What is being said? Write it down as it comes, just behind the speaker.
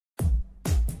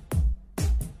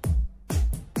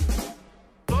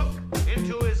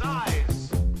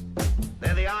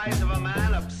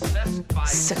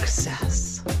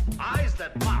Success. Eyes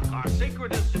that mock our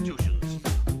sacred institutions.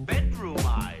 Bedroom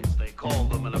eyes, they call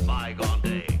them in a bygone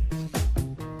day.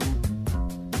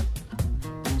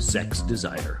 Sex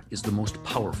desire is the most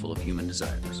powerful of human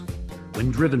desires.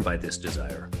 When driven by this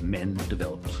desire, men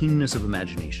develop keenness of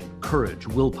imagination, courage,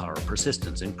 willpower,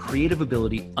 persistence, and creative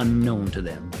ability unknown to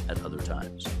them at other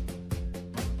times.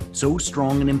 So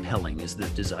strong and impelling is the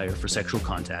desire for sexual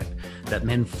contact that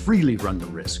men freely run the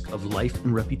risk of life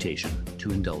and reputation to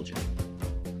indulge in.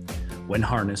 When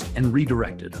harnessed and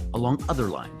redirected along other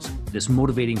lines, this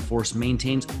motivating force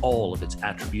maintains all of its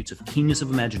attributes of keenness of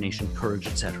imagination, courage,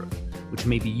 etc., which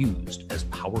may be used as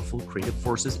powerful creative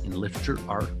forces in literature,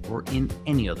 art, or in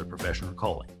any other profession or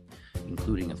calling,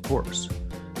 including, of course,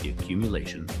 the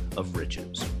accumulation of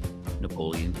riches.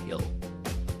 Napoleon Hill.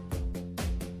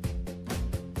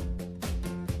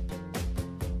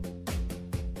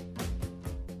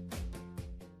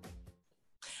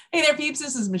 Hey there, peeps.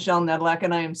 This is Michelle Nedlock,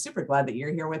 and I am super glad that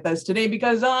you're here with us today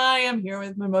because I am here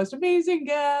with my most amazing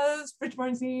guest, Rich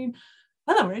Bornstein.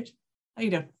 Hello, Rich. How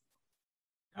you doing?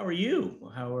 How are you?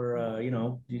 How are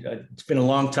it's been a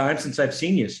long time since I've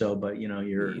seen you. So, but you're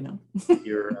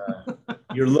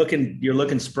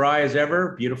looking spry as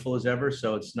ever, beautiful as ever.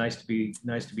 So it's nice to be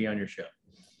on your show.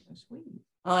 Sweet.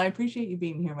 Well, I appreciate you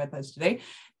being here with us today.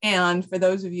 And for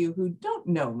those of you who don't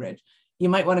know Rich, you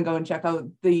might want to go and check out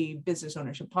the Business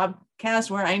Ownership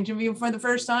Podcast where I interview for the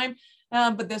first time.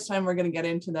 But this time we're going to get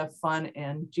into the fun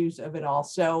and juice of it all.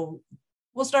 So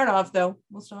we'll start off, though.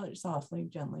 We'll start softly,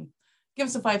 gently. Give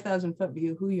us a 5,000-foot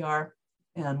view, who you are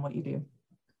and what you do.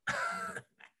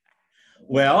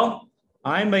 Well,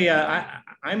 I'm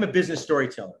a business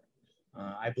storyteller.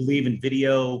 I believe in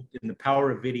video, in the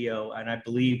power of video, and I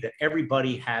believe that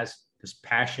everybody has this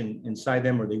passion inside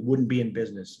them or they wouldn't be in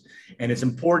business. And it's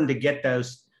important to get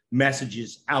those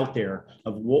messages out there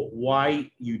of why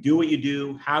you do what you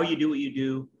do, how you do what you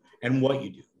do, and what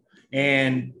you do.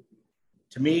 And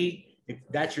to me, if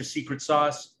that's your secret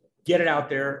sauce, get it out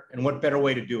there. And what better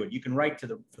way to do it? You can write for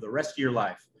the rest of your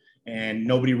life and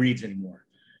nobody reads anymore.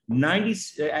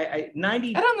 90. I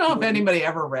don't know if anybody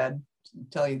ever read, to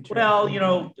tell you the truth.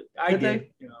 Well, I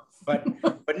did, but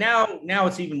now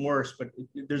it's even worse, but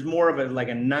there's more of a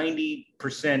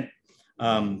 90%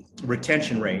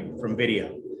 retention rate from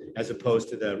video as opposed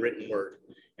to the written word.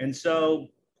 And so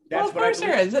that's what I believe.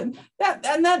 There is.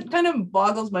 That kind of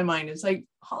boggles my mind. It's like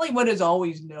Hollywood has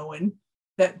always known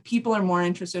that people are more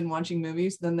interested in watching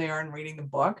movies than they are in reading the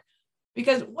book,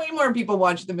 because way more people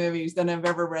watch the movies than have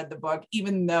ever read the book,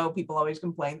 even though people always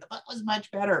complain the book was much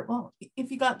better. Well,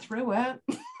 if you got through it,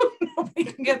 nobody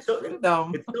can get through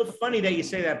them. It's so funny that you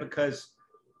say that because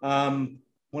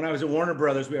when I was at Warner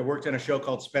Brothers, we had worked on a show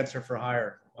called Spencer for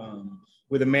Hire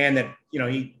with a man that,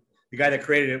 the guy that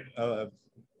created it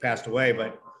passed away,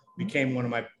 but became one of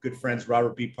my good friends,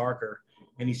 Robert B. Parker.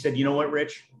 And he said, you know what,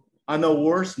 Rich, on the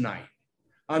worst night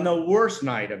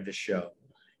of the show,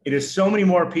 it is so many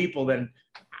more people and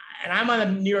I'm on the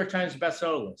New York Times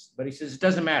bestseller list, but he says, it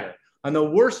doesn't matter. On the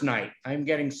worst night, I'm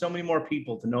getting so many more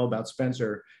people to know about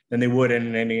Spencer than they would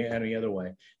in any other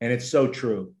way. And it's so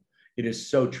true. It is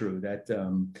so true that,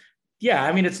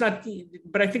 it's not,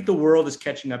 but I think the world is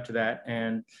catching up to that.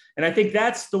 And I think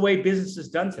that's the way business is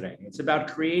done today. It's about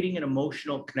creating an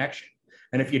emotional connection.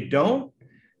 And if you don't,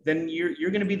 then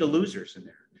you're going to be the losers in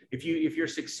there. If you're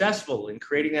successful in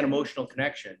creating that emotional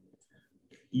connection,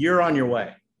 you're on your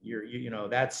way.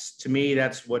 That's, to me,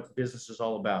 that's what business is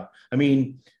all about. I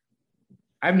mean,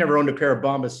 I've never owned a pair of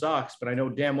Bombas socks, but I know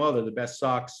damn well they're the best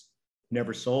socks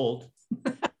never sold.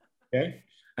 Okay.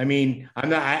 I mean,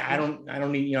 I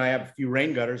don't need, I have a few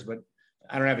rain gutters, but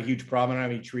I don't have a huge problem. I don't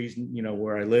have any trees,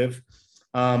 where I live.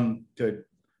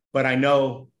 But I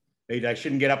know I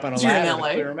shouldn't get up on a ladder and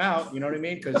clear them out. You know what I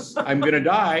mean? Because I'm going to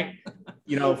die,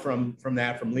 from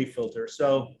leaf filter.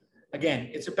 So again,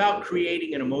 it's about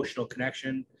creating an emotional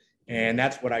connection. And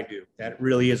that's what I do. That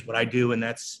really is what I do. And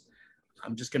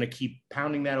I'm just going to keep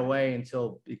pounding that away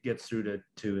until it gets through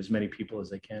to as many people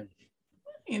as I can.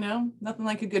 Nothing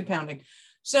like a good pounding.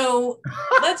 So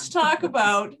let's talk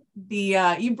about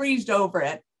you breezed over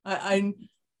it.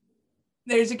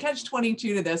 There's a catch-22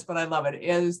 to this, but I love it,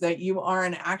 is that you are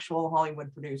an actual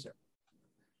Hollywood producer.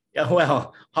 Yeah,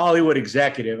 well, Hollywood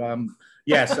executive.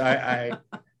 Yes, I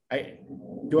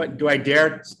do I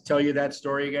dare tell you that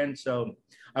story again? So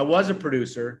I was a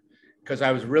producer because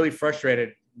I was really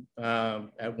frustrated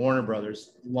at Warner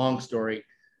Brothers. Long story.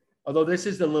 Although this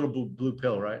is the little blue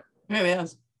pill, right? It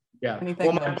is. Yeah.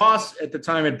 Well, my boss at the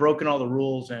time had broken all the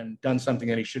rules and done something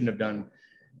that he shouldn't have done.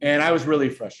 And I was really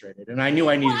frustrated. And I knew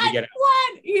I needed to get out.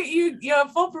 What? you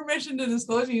have full permission to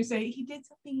disclose. And you say he did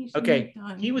something he shouldn't have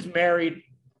done. He was married,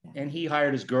 and he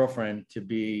hired his girlfriend to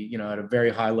be, at a very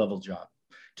high level job,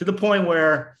 to the point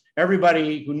where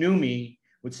everybody who knew me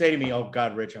would say to me, "Oh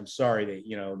God, Rich, I'm sorry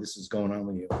that this is going on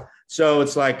with you." So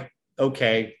it's like,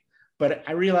 okay, but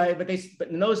I realized, but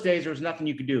in those days there was nothing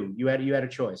you could do. You had a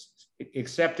choice: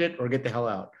 accept it or get the hell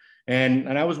out. And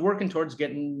I was working towards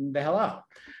getting the hell out.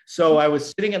 So I was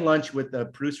sitting at lunch with a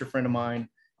producer friend of mine,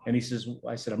 and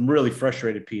I said, "I'm really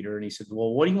frustrated, Peter." And he said,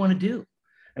 "Well, what do you want to do?"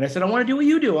 And I said, "I want to do what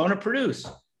you do. I want to produce."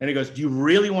 And he goes, "Do you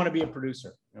really want to be a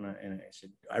producer?" And I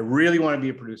said, "I really want to be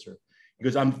a producer." He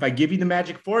goes, "If I give you the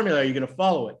magic formula, are you going to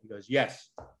follow it?" He goes, "Yes."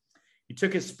 He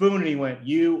took his spoon and he went,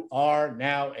 "You are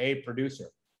now a producer."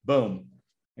 Boom.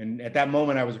 And at that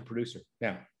moment, I was a producer.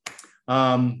 Now,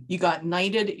 you got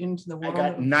knighted into the world. I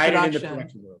got knighted into the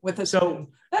production world with a spoon.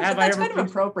 That's kind of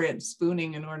appropriate,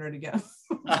 spooning in order to get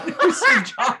a producer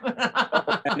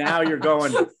job. And now you're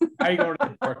going to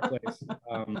the dark place.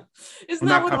 Isn't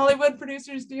that what Hollywood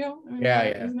producers do? I mean,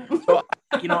 yeah. So,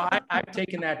 I've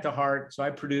taken that to heart. So I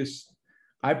produced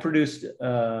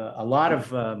a lot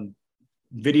of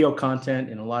video content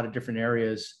in a lot of different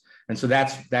areas. And so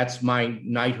that's my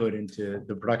knighthood into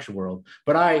the production world.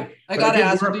 But I got to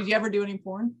ask, did you ever do any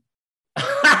porn?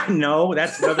 No,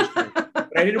 that's another story.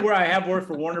 But I have worked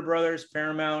for Warner Brothers,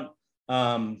 Paramount,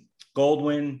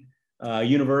 Goldwyn,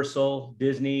 Universal,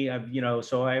 Disney. I've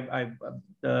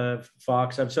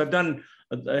Fox. I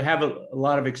have a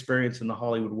lot of experience in the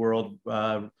Hollywood world.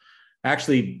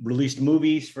 Actually released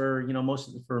movies for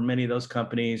for many of those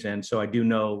companies, and so I do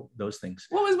know those things.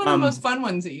 What was one of the most fun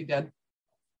ones that you did?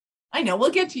 I know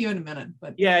we'll get to you in a minute,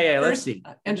 but let's see.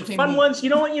 Fun ones. You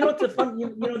know what the fun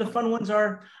the fun ones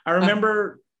are. I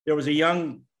remember there was a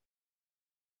young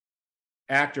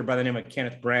actor by the name of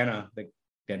Kenneth Branagh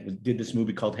that did this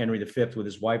movie called Henry V with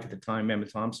his wife at the time, Emma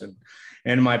Thompson,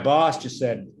 and my boss just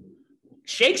said,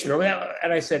 "Shakespeare,"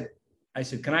 and I said,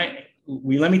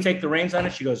 will you let me take the reins on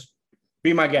it? She goes,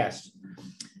 "Be my guest."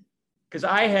 Because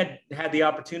I had the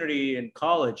opportunity in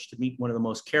college to meet one of the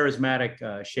most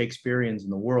charismatic Shakespeareans in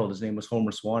the world. His name was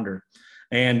Homer Swander.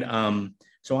 And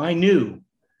so I knew,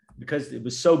 because it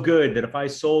was so good, that if I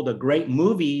sold a great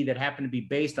movie that happened to be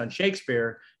based on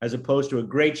Shakespeare, as opposed to a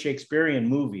great Shakespearean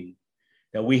movie,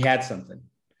 that we had something.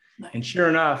 Nice. And sure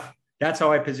enough, that's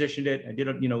how I positioned it. I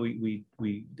did,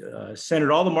 we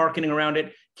centered all the marketing around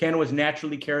it. Ken was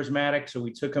naturally charismatic, so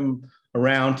we took him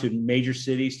around to major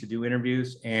cities to do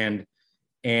interviews, and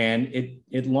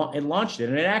it launched it,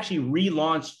 and it actually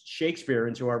relaunched Shakespeare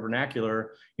into our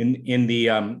vernacular in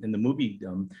the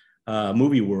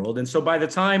movie world. And so by the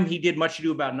time he did Much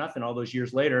Ado About Nothing, all those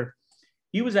years later,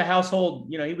 he was a household.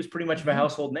 He was pretty much of a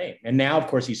household name. And now, of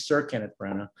course, he's Sir Kenneth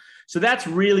Branagh. So that's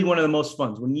really one of the most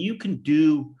fun. When you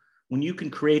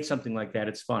can create something like that,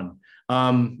 it's fun.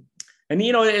 And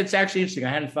it's actually interesting.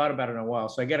 I hadn't thought about it in a while.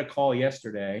 So I get a call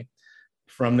yesterday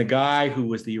from the guy who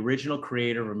was the original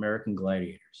creator of American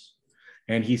Gladiators.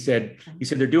 And he said,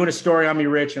 "They're doing a story on me,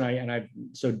 Rich.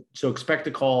 So expect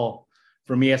a call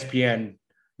from ESPN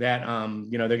that,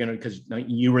 they're going to, because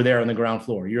you were there on the ground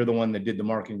floor. You're the one that did the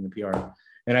marketing, the PR."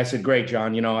 And I said, "Great,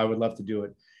 John, I would love to do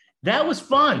it." That was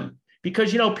fun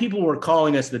because, people were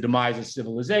calling us the demise of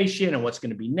civilization and what's going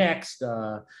to be next.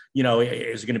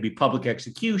 Is it going to be public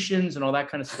executions and all that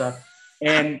kind of stuff.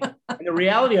 And the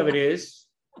reality of it is,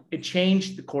 it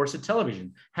changed the course of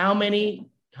television. How many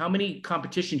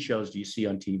competition shows do you see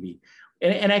on TV?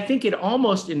 And I think it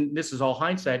almost, and this is all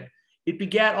hindsight, it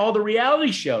begat all the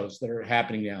reality shows that are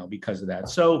happening now because of that.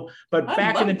 So, but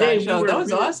back in the day, that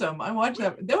was awesome. I watched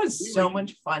that. That was so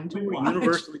much fun to watch.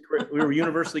 We were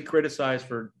universally criticized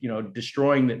for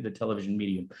destroying the television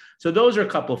medium. So those are a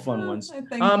couple of fun ones. I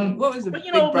think, what was it,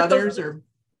 Big Brothers or?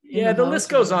 Yeah, the list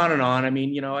goes on and on. I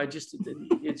mean, it's just you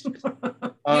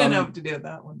didn't have to do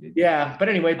that one, did you? Yeah, but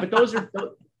anyway, but those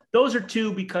are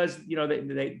two because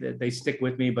they stick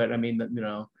with me. But I mean,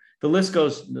 the list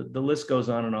goes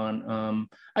on and on.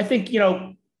 I think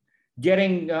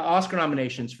getting Oscar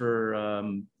nominations for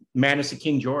Madness of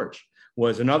King George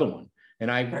was another one, and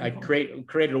I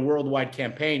created a worldwide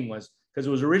campaign because it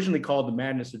was originally called The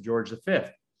Madness of George V.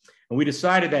 And we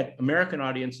decided that American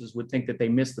audiences would think that they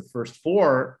missed the first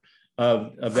four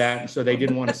of that, and so they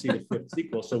didn't want to see the fifth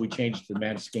sequel. So we changed to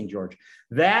Madness of King George.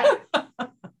 That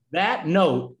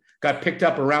note got picked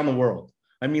up around the world.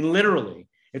 I mean, literally,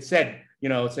 it said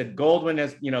Goldwyn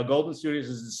Goldwyn Studios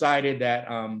has decided that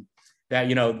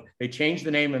they changed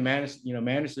the name of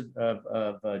Madness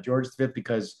of George V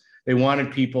because they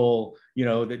wanted people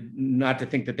not to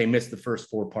think that they missed the first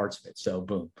four parts of it. So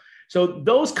boom. So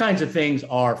those kinds of things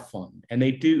are fun, and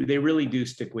they really do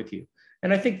stick with you.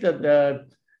 And I think that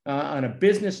on a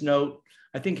business note,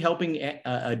 I think helping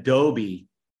Adobe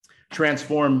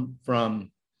transform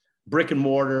from brick and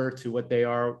mortar to what they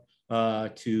are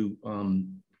to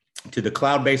the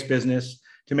cloud-based business,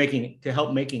 to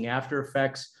help making After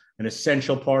Effects an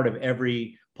essential part of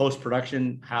every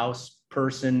post-production house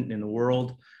person in the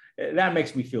world. That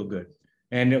makes me feel good.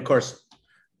 And of course,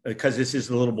 because this is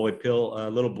the little boy pill,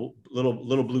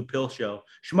 little blue pill show,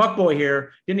 Schmuck Boy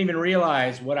here didn't even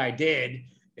realize what I did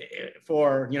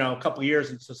for a couple of years.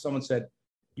 And so someone said,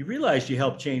 "You realize you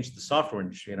helped change the software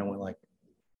industry?" And I went like,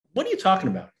 "What are you talking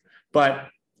about?" But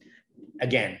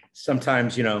again,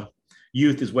 sometimes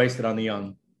youth is wasted on the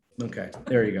young. Okay,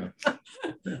 there you go.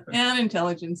 And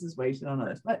intelligence is wasted on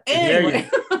others. But anyway,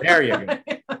 there you go.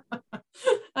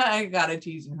 I gotta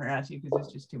tease and harass you because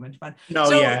it's just too much fun. No,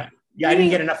 so, yeah, I didn't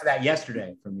get enough of that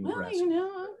yesterday from you.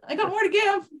 Well, I got more to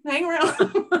give. Hang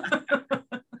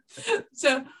around.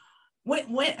 So,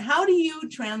 how do you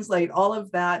translate all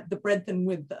of that, the breadth and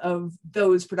width of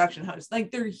those production houses? Like,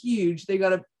 they're huge. They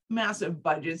got a massive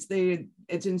budgets.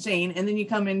 It's insane. And then you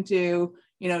come into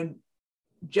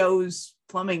Joe's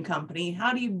plumbing company.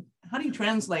 How do you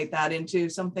translate that into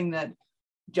something that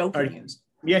Joe can use?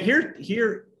 Yeah,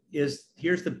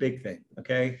 here's the big thing.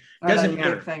 Okay, doesn't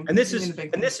matter. And this is give me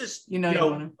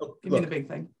the big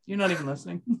thing. You're not even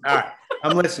listening. All right,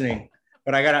 I'm listening,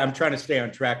 but I'm trying to stay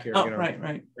on track here. Oh,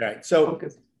 right. So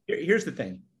focus. Here's the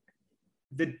thing.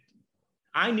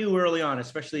 I knew early on,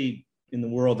 especially in the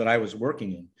world that I was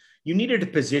working in, you needed to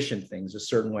position things a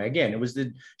certain way. Again, it was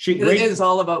it is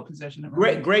all about positioning.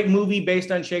 Right? Great movie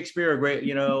based on Shakespeare,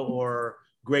 or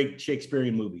great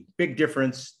Shakespearean movie. Big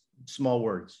difference, small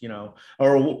words,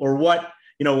 or what,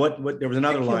 what there was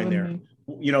another line there,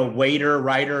 waiter,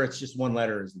 writer, it's just one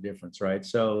letter is the difference, right?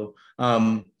 So,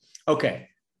 okay.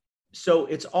 So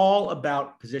it's all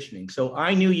about positioning. So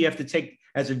I knew you have to take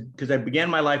because I began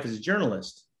my life as a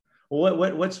journalist. Well,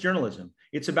 what's journalism?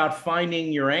 It's about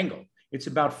finding your angle. It's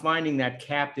about finding that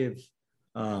captive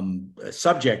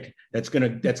subject that's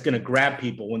gonna grab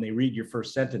people when they read your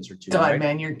first sentence or two. God, right?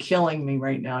 Man, you're killing me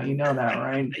right now. You know that,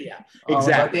 right? Yeah, all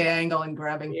exactly. About the angle and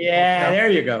grabbing. Yeah, there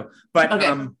you go. But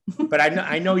okay. But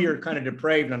I know you're kind of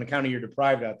depraved on account of you're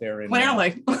deprived out there.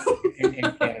 Clearly. In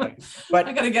Canada. But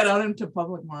I got to get out into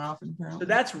public more often. Apparently. So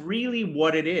that's really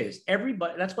what it is.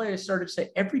 Everybody. That's why I started to say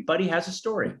everybody has a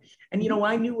story. And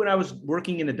I knew when I was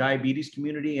working in the diabetes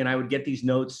community, and I would get these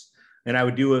notes. And I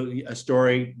would do a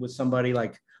story with somebody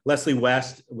like Leslie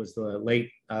West, was the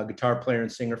late guitar player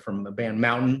and singer from the band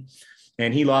Mountain.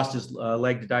 And he lost his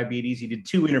leg to diabetes. He did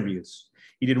 2 interviews.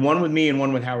 He did one with me and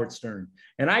one with Howard Stern.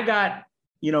 And I got,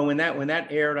 when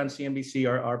that aired on CNBC,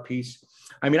 our piece,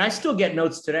 I still get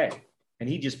notes today. And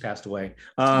he just passed away,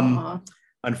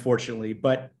 unfortunately.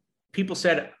 But people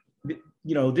said,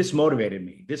 this motivated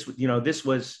me.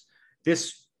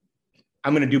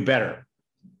 I'm going to do better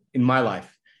in my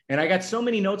life. And I got so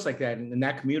many notes like that in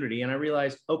that community. And I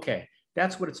realized, okay,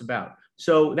 that's what it's about.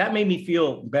 So that made me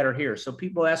feel better here. So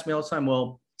people ask me all the time,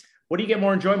 well, what do you get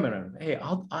more enjoyment out of? Hey,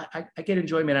 I get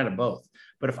enjoyment out of both.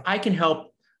 But if I can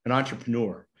help an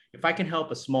entrepreneur, if I can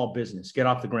help a small business get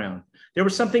off the ground. There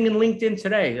was something in LinkedIn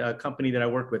today, a company that I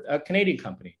work with, a Canadian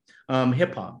company,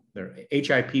 Hip Hop, they're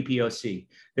HIPPOC,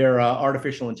 they're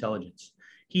artificial intelligence.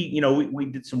 We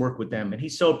did some work with them, and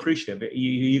he's so appreciative.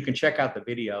 You can check out the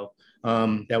video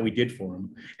that we did for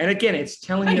him. And again, it's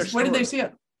telling their story. Where did they see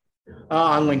it?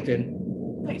 On LinkedIn.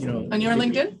 Nice. On your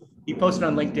LinkedIn? He posted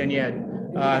on LinkedIn, yeah.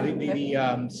 The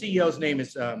CEO's name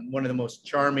is one of the most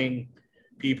charming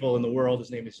people in the world. His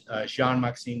name is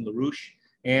Jean-Maxime LaRouche.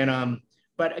 And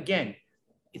but again,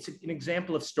 it's an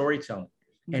example of storytelling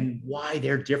and why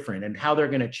they're different and how they're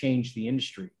going to change the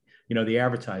industry, the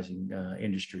advertising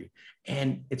industry.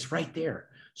 And it's right there.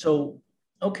 So,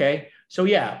 okay. So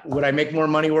yeah, would I make more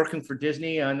money working for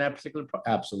Disney on that particular?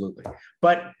 Absolutely.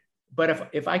 But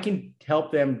if I can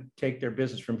help them take their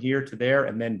business from here to there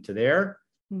and then to there,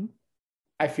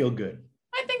 I feel good.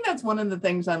 I think that's one of the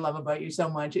things I love about you so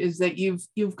much is that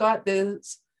you've got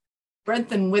this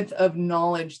breadth and width of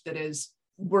knowledge that is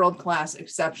world-class,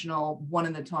 exceptional, one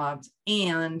of the tops.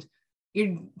 And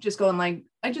you're just going like,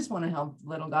 I just want to help the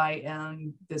little guy.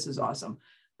 And this is awesome.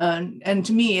 And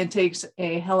to me, it takes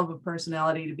a hell of a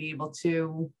personality to be able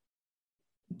to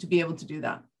do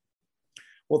that.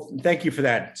 Well, thank you for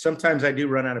that. Sometimes I do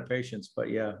run out of patience, but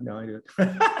yeah, no, I do.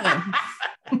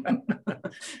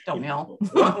 Don't yell.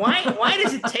 Why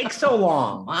does it take so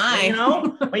long? Why?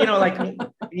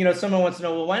 Someone wants to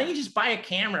know, well, why don't you just buy a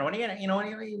camera? What do you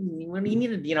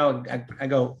need to, I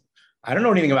go, I don't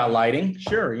know anything about lighting.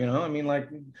 Sure.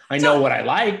 I know what I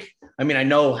like. I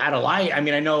know how to light. I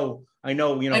know I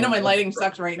know, I know my lighting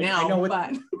sucks right now, I know what,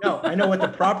 but no, I know what the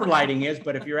proper lighting is,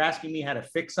 but if you're asking me how to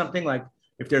fix something, like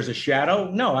if there's a shadow,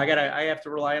 no, I have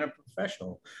to rely on a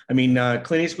professional. I mean,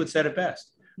 Clint Eastwood said it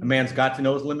best. A man's got to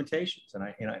know his limitations.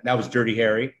 And that was Dirty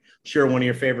Harry. Sure, one of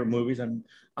your favorite movies.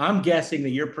 I'm guessing that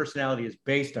your personality is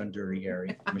based on Dirty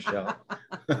Harry, Michelle.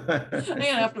 I'm gonna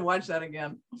have to watch that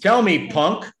again. Tell me,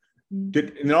 punk,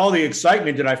 in all the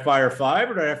excitement, did I fire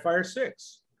 5 or did I fire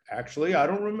 6? Actually, I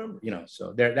don't remember.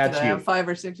 So there, that's Did I you. have 5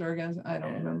 or 6 orgasms? I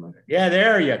don't remember. Yeah,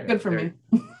 there you go. Good for me.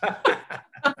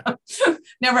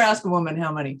 Never ask a woman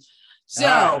how many.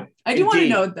 So I do want to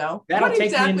note, though, that'll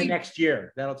take me into next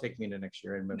year. There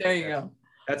you go.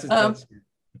 That's now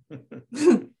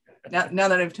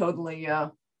that I've totally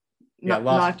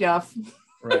knocked you off.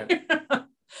 Right.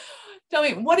 Tell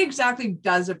me, what exactly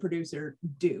does a producer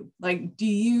do? Like,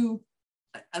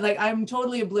 I'm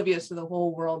totally oblivious to the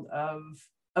whole world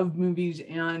of movies,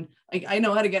 and like I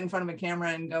know how to get in front of a camera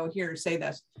and go, here, say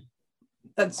this.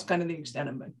 That's kind of the extent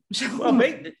of it. Well,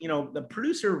 the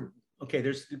producer.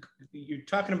 Okay, you're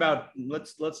talking about.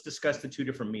 Let's discuss the 2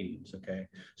 different mediums. Okay,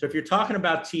 so if you're talking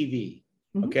about TV,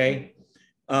 okay,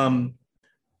 the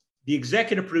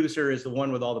executive producer is the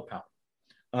one with all the power.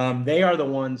 They are the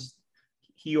ones.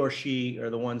 He or she are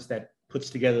the ones that puts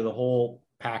together the whole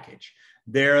package.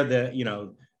 They're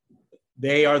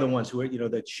they are the ones who are,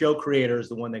 the show creator is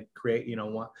the one that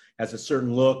has a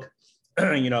certain look,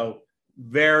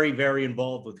 very, very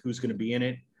involved with who's going to be in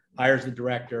it, hires the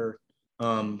director,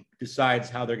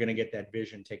 decides how they're going to get that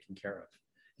vision taken care of.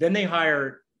 Then they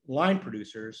hire line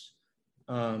producers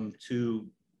to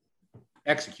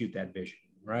execute that vision,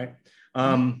 right?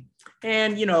 And,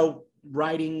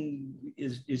 writing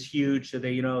is huge. So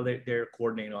they're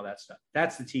coordinating all that stuff.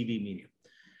 That's the TV medium.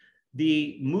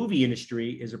 The movie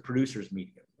industry is a producer's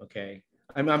medium, okay?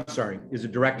 I'm sorry, is a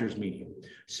director's medium.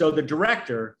 So the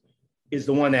director is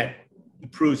the one that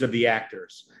approves of the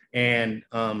actors and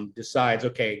decides,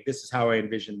 okay, this is how I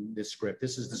envision this script.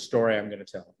 This is the story I'm going to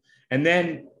tell. And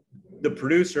then the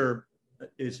producer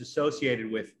is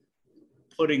associated with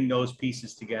putting those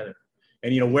pieces together.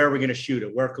 And, where are we going to shoot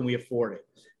it? Where can we afford it?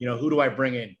 Who do I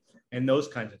bring in? And those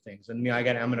kinds of things. And I'm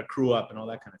going to crew up and all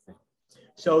that kind of thing.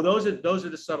 So those are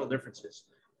the subtle differences.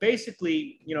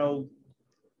 Basically, you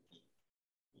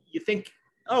think,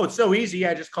 oh, it's so easy.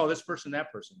 I just call this person,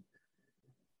 that person.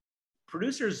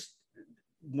 Producers,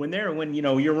 when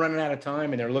you're running out of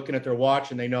time and they're looking at their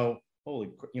watch and they know,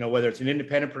 whether it's an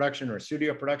independent production or a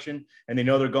studio production, and they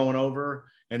know they're going over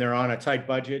and they're on a tight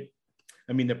budget.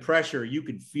 I mean, the pressure, you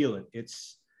can feel it.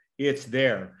 It's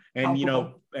there. And,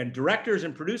 and directors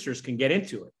and producers can get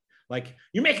into it. Like,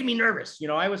 you're making me nervous.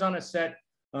 I was on a set,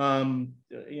 and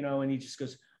he just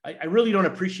goes, I really don't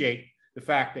appreciate the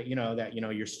fact that,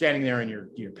 you're standing there and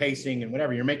you're pacing and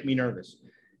whatever, you're making me nervous.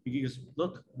 He goes,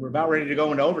 look, we're about ready to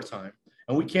go into overtime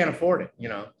and we can't afford it,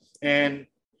 and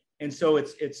so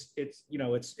it's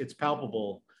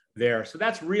palpable there. So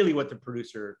that's really what the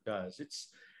producer does.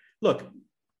 Look,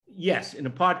 yes, in a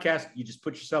podcast, you just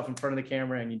put yourself in front of the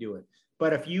camera and you do it.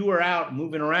 But if you were out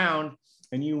moving around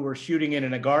and you were shooting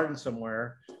in a garden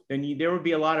somewhere, then there would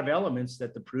be a lot of elements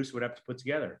that the producer would have to put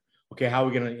together. Okay, how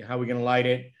are we gonna light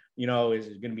it? Is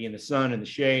it gonna be in the sun, in the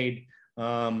shade?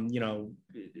 How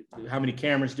many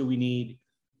cameras do we need?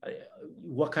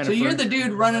 What kind of? So you're the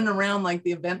dude running around like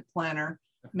the event planner,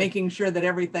 making sure that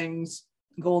everything's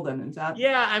golden. Is that?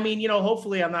 Yeah, I mean,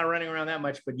 hopefully I'm not running around that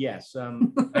much, but yes,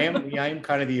 I am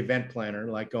kind of the event planner,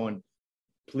 like going,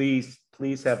 please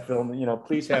have film,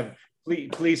 please have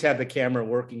the camera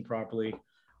working properly.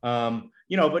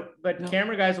 But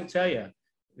camera guys will tell you,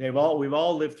 we've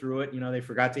all lived through it. They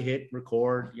forgot to hit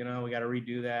record, we got to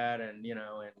redo that.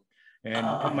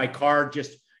 And my card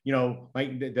just,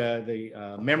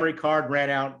 the memory card ran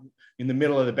out in the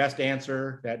middle of the best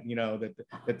answer that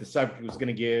the subject was going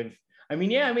to give. We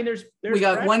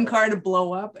got one card to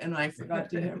blow up and I forgot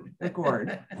to hit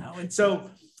record. So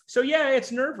yeah,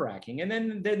 it's nerve wracking. And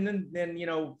then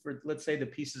for, let's say, the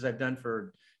pieces I've done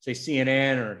for, say,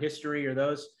 CNN or History or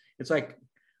those, it's like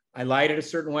I light it a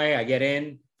certain way. I get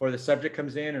in before the subject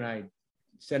comes in and I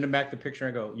send them back the picture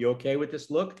and I go, you okay with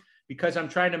this look? Because I'm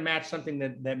trying to match something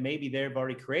that maybe they've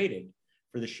already created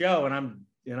for the show, and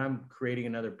I'm creating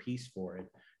another piece for it.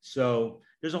 So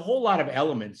there's a whole lot of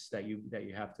elements that you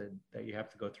have to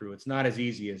go through. It's not as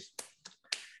easy as,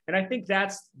 and I think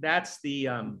that's the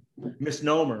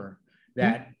misnomer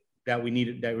that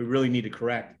we really need to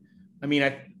correct. I mean,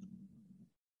 I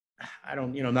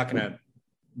don't, I'm not going to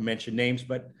mention names,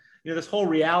 but this whole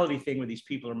reality thing where these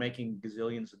people are making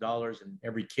gazillions of dollars, and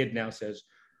every kid now says,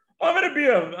 I'm gonna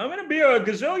be a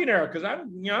gazillionaire because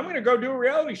I'm gonna go do a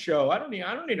reality show. I don't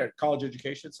need a college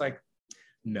education. It's like,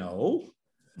 no,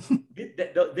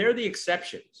 they're the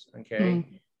exceptions.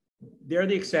 Okay, they're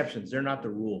the exceptions. They're not the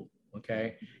rule.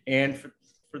 Okay, and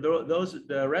for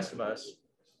the rest of us,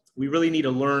 we really need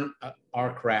to learn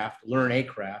our craft, learn a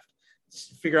craft,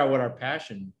 figure out what our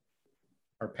passions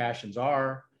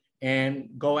are, and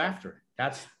go after it.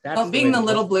 That's well, being the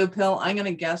little blue pill, I'm going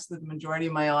to guess that the majority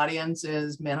of my audience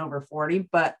is men over 40,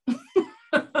 but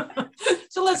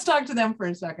so let's talk to them for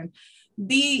a second.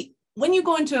 When you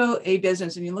go into a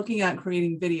business and you're looking at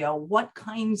creating video, what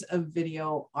kinds of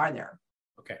video are there?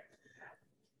 Okay.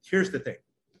 Here's the thing.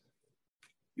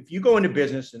 If you go into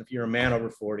business and if you're a man over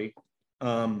 40,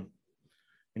 and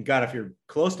God, if you're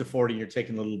close to 40 and you're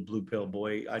taking the little blue pill,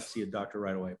 boy, I'd see a doctor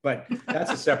right away, but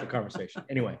that's a separate conversation.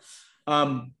 Anyway,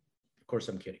 of course,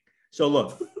 I'm kidding. So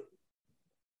look,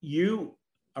 you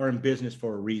are in business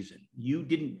for a reason. You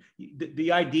didn't,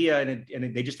 the idea,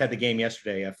 and they just had the game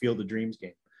yesterday, a Field of Dreams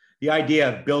game. The idea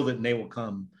of build it and they will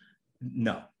come.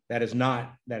 No, that is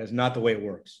not the way it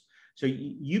works. So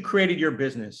you created your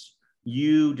business.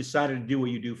 You decided to do what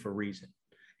you do for a reason.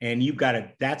 And you've got to,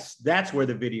 that's where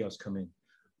the videos come in.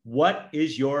 What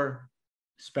is your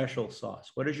special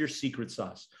sauce? What is your secret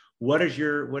sauce? What is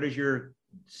your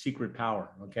secret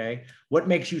power? Okay. What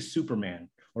makes you Superman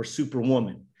or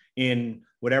Superwoman in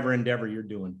whatever endeavor you're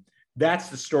doing? That's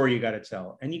the story you got to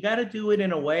tell. And you got to do it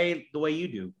in a way, the way you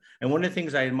do. And one of the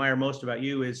things I admire most about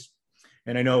you is,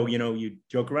 and I know, you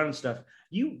joke around and stuff,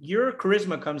 your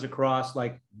charisma comes across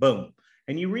like boom.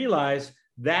 And you realize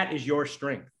that is your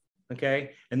strength.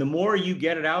 Okay. And the more you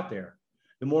get it out there,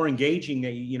 the more engaging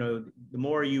that, the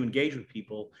more you engage with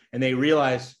people and they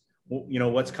realize,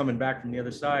 what's coming back from the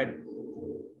other side,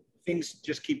 things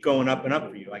just keep going up and up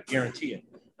for you. I guarantee it.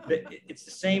 It's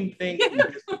the same thing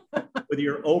whether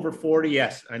you're over 40.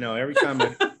 Yes, I know. Every time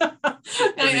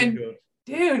dude,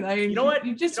 you know what?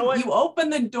 You open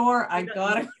the door. I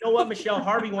got it. You know what, Michelle?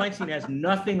 Harvey Weinstein has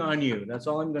nothing on you. That's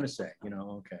all I'm going to say.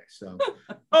 Okay. So,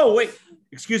 oh wait,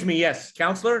 excuse me. Yes,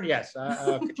 counselor. Yes.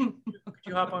 Could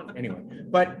you hop on? Anyway,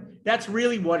 but that's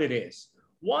really what it is.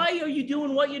 Why are you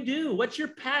doing what you do? What's your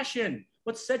passion?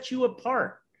 What sets you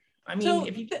apart? I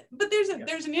mean, but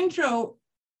there's an intro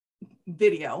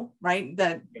video, right?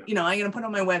 That, I'm going to put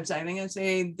on my website. I'm going to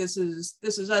say, this is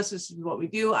us. This is what we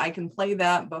do. I can play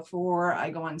that before I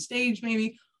go on stage,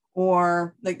 maybe,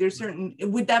 or like there's certain,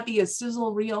 would that be a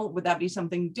sizzle reel? Would that be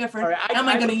something different? Right, am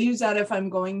I going to use that if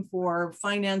I'm going for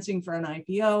financing for an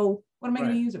IPO? What am I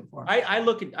going to use it for? I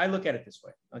look at it this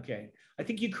way. Okay. I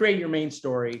think you create your main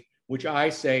story, which I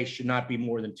say should not be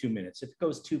more than 2 minutes. If it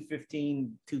goes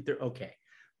 2:15, 2:30, okay.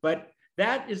 But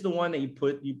that is the one that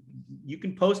you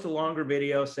can post a longer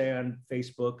video, say on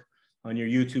Facebook, on your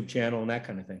YouTube channel and that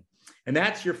kind of thing. And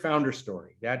that's your founder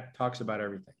story. That talks about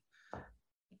everything.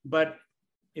 But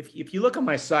if you look on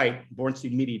my site,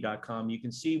 bornsteinmedia.com, you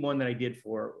can see one that I did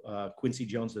for Quincy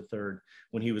Jones III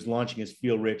when he was launching his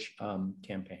Feel Rich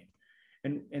campaign.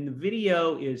 And the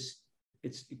video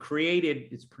it's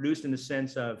produced in the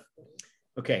sense of,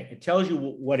 okay, it tells you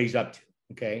what he's up to.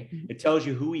 Okay. It tells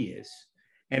you who he is.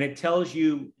 And it tells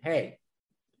you, hey,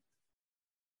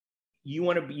 you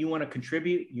want to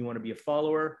contribute, you want to be a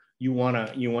follower, you want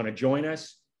to join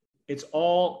us. It's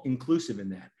all inclusive in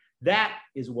that. That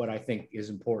is what I think is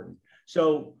important.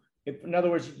 So if, in other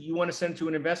words, you want to send to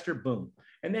an investor, boom.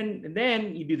 And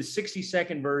then you do the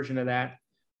 60-second version of that.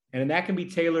 And that can be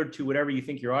tailored to whatever you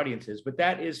think your audience is. But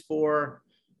that is for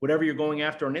whatever you're going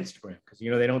after on Instagram, because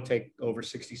they don't take over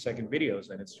 60-second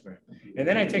videos on Instagram. And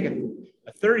then I take a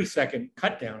 30-second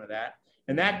cut down of that,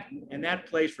 and that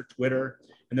plays for Twitter.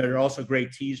 And there are also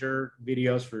great teaser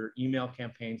videos for email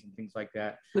campaigns and things like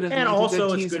that. And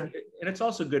also it's good, and it's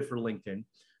also good for LinkedIn.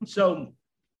 So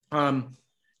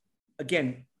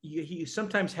again, you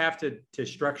sometimes have to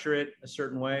structure it a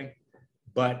certain way,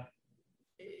 but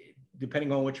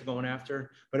depending on what you're going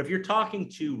after. But if you're talking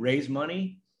to raise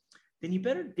money, then you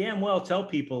better damn well tell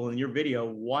people in your video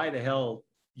why the hell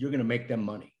you're going to make them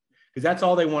money, because that's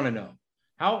all they want to know.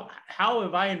 How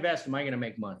if I invest, am I going to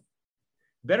make money?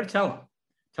 Better tell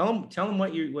them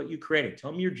what you created.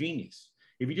 Tell them you're genius.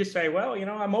 If you just say, well,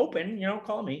 I'm open,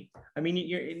 call me. I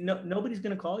mean, nobody's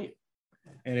going to call you.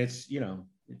 And it's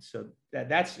so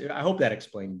that's, I hope that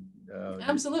explained.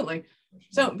 Absolutely.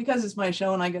 So because it's my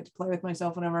show and I get to play with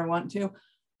myself whenever I want to.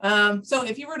 So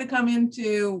if you were to come in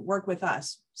to work with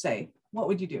us, say, what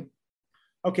would you do?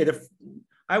 Okay.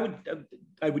 I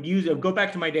would go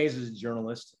back to my days as a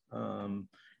journalist.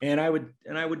 And I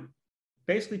would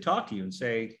basically talk to you and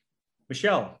say,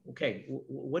 Michelle, okay,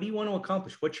 what do you want to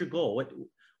accomplish? What's your goal?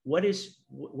 what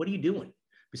are you doing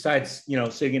besides,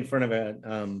 sitting in front of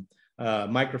a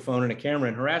microphone and a camera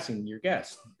and harassing your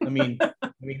guests? I mean,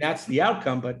 that's the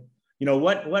outcome, but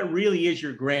what really is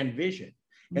your grand vision?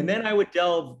 And then I would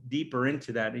delve deeper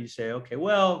into that. And you say, okay,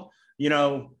 well,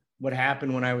 what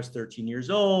happened when I was 13 years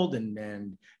old,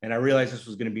 and I realized this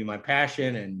was going to be my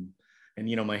passion, and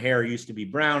my hair used to be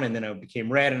brown, and then it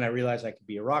became red, and I realized I could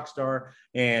be a rock star,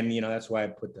 and that's why I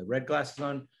put the red glasses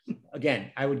on.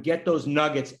 Again, I would get those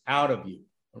nuggets out of you,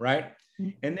 right?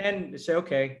 And then say,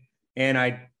 okay, and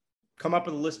I'd come up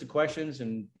with a list of questions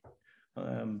and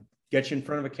get you in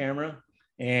front of a camera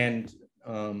and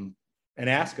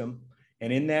ask them.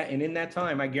 And in that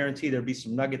time, I guarantee there'll be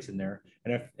some nuggets in there.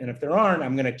 And if there aren't,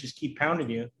 I'm going to just keep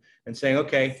pounding you and saying,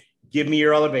 okay, give me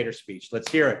your elevator speech.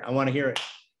 Let's hear it. I want to hear it.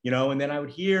 And then I would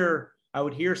hear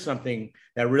something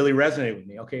that really resonated with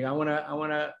me. Okay, I want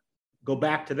to go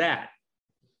back to that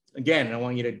again. And I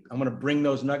want to bring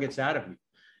those nuggets out of you,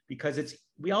 because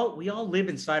we all live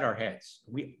inside our heads.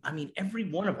 Every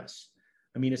one of us.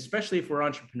 Especially if we're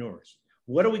entrepreneurs.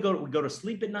 What do we go to? We go to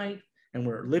sleep at night and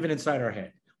we're living inside our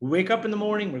head. We wake up in the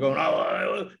morning, we're going,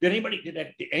 oh, did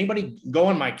anybody go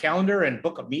on my calendar and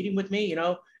book a meeting with me?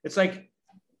 It's like,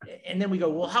 and then we go,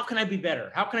 well, how can I be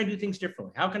better? How can I do things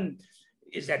differently? Am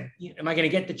I going to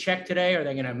get the check today? Are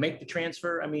they going to make the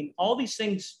transfer? All these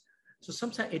things. So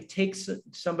sometimes it takes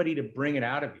somebody to bring it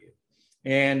out of you.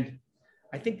 And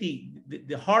I think the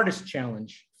hardest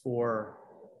challenge for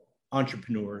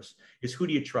entrepreneurs is, who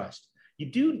do you trust? You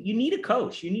need a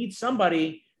coach. You need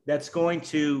somebody that's going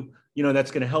to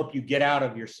help you get out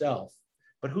of yourself.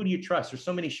 But who do you trust? There's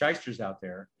so many shysters out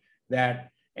there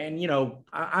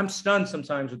I'm stunned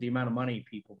sometimes with the amount of money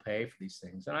people pay for these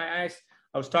things. And I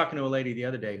was talking to a lady the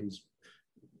other day who's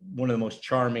one of the most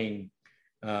charming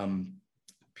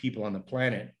people on the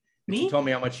planet. Me? She told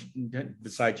me how much,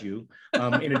 besides you,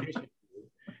 in addition to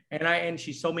you. And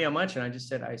she told me how much. And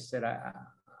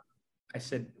I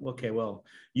said, okay, well,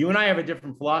 you and I have a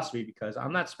different philosophy, because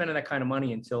I'm not spending that kind of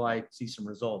money until I see some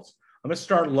results. I'm going to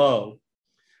start low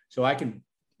so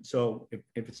if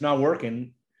it's not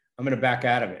working, I'm going to back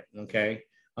out of it. Okay.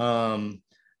 And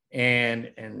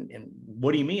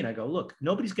what do you mean? I go, look,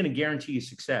 nobody's going to guarantee you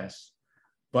success,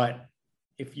 but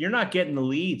if you're not getting the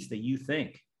leads that you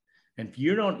think, and if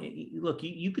you don't, look,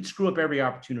 you could screw up every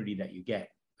opportunity that you get.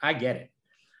 I get it.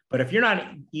 But if you're not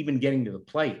even getting to the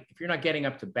plate, if you're not getting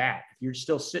up to bat, if you're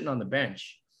still sitting on the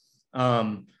bench,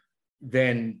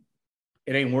 then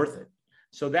it ain't worth it.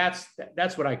 So that's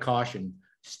what I caution.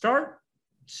 Start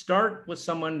with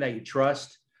someone that you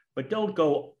trust, but don't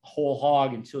go whole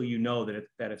hog until you know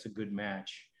that it's a good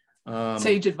match.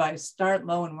 Sage advice: start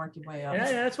low and work your way up.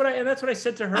 And that's what I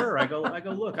said to her. I go,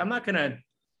 look, I'm not gonna,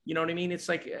 you know what I mean? It's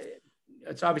like,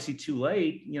 it's obviously too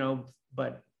late,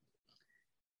 but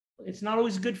it's not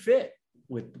always a good fit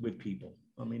with people.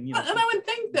 And I would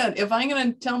think that if I'm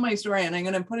going to tell my story and I'm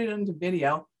going to put it into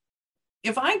video,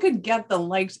 if I could get the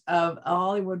likes of a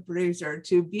Hollywood producer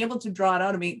to be able to draw it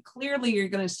out of me, clearly you're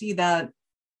going to see that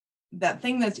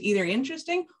thing that's either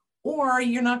interesting, or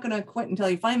you're not going to quit until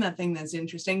you find that thing that's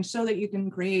interesting, so that you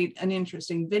can create an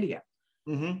interesting video.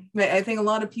 Mm-hmm. I think a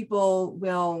lot of people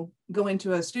will go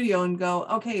into a studio and go,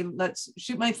 okay, let's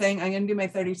shoot my thing. I'm going to do my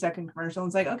 30-second commercial. And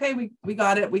it's like, okay, we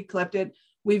got it. We clipped it.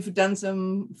 We've done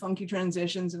some funky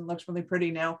transitions and it looks really pretty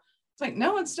now. It's like,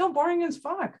 no, it's still boring as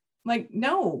fuck. Like,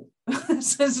 no,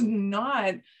 this is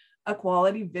not a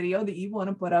quality video that you want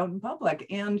to put out in public.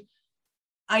 And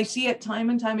I see it time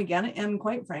and time again. And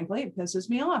quite frankly, it pisses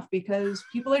me off, because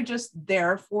people are just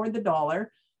there for the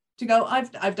dollar to go,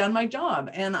 I've done my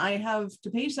job and I have to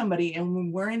pay somebody,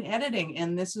 and we're in editing,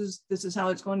 and this is how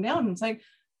it's going down. And it's like,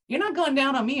 you're not going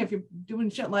down on me if you're doing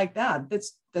shit like that.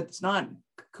 That's not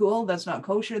cool. That's not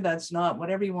kosher. That's not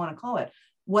whatever you want to call it.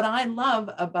 What I love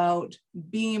about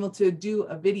being able to do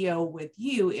a video with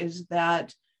you is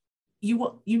that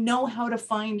you know how to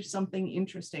find something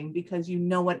interesting, because you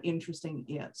know what interesting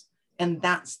is. And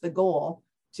that's the goal,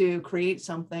 to create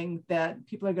something that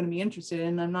people are going to be interested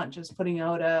in. I'm not just putting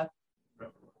out a.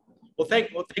 Well,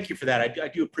 thank you for that. I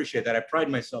do appreciate that. I pride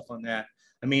myself on that.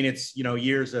 It's,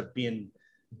 years of being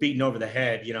beaten over the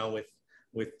head,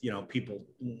 with people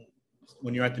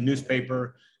when you're at the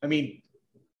newspaper.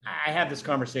 I have this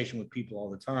conversation with people all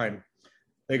the time.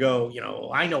 They go,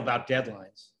 I know about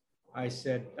deadlines. I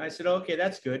said, okay,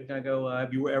 that's good. And I go,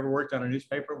 have you ever worked on a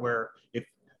newspaper where if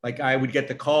I would get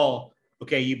the call,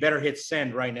 okay, you better hit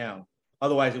send right now,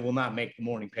 otherwise it will not make the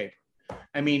morning paper.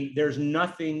 There's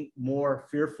nothing more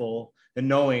fearful than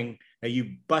knowing that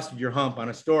you busted your hump on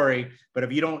a story, but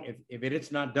if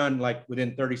it's not done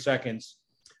within 30 seconds,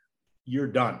 you're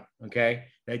done. Okay.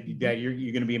 That you're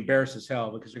going to be embarrassed as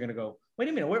hell because you're going to go, wait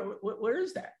a minute, where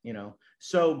is that? You know?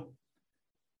 So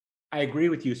I agree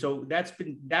with you. So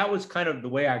that was kind of the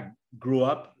way I grew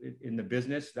up in the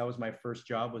business. That was my first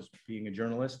job, was being a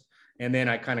journalist. And then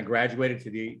I kind of graduated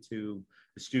to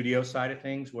the studio side of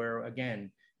things, where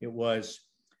again, it was,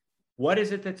 what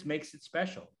is it that makes it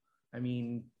special? I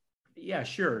mean, yeah,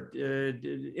 sure.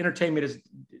 Entertainment is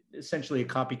essentially a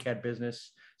copycat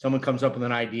business. Someone comes up with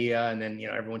an idea and then,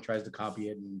 everyone tries to copy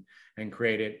it and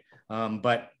create it.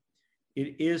 But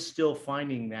it is still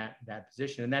finding that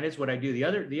position. And that is what I do.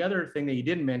 The other thing that you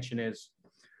didn't mention is,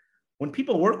 when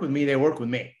people work with me, they work with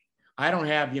me. I don't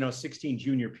have, 16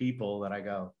 junior people that I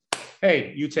go,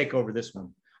 hey, you take over this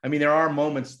one. I mean, there are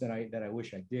moments that I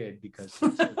wish I did, because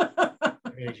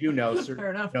as you know,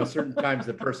 certain times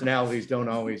the personalities don't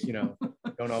always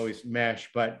mesh.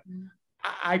 But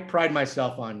I pride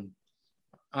myself on,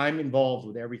 I'm involved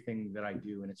with everything that I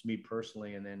do, and it's me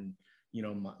personally. And then,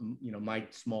 my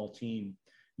small team,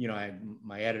 I have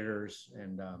my editors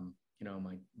and,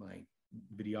 my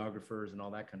videographers and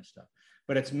all that kind of stuff.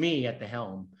 But it's me at the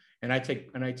helm, and I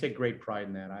take great pride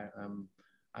in that.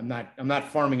 I'm not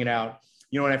farming it out.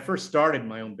 When I first started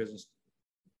my own business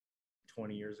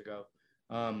 20 years ago,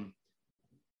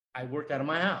 I worked out of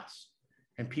my house,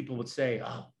 and people would say,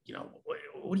 "Oh,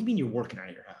 what do you mean you're working out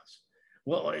of your house?"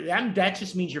 Well, that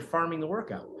just means you're farming the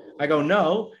workout. I go,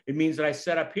 no, it means that I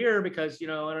set up here because, I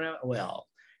don't know. Well,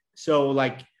 so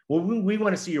we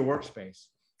want to see your workspace.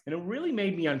 And it really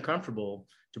made me uncomfortable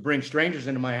to bring strangers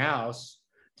into my house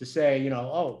to say,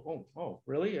 oh,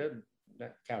 really?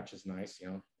 That couch is nice,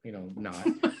 not.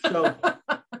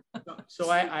 So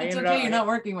I it's ended okay, up, you're not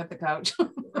working with the couch.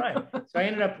 Right. So I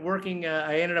ended up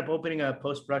opening a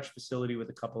post-production facility with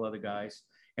a couple other guys.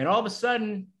 And all of a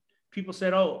sudden, people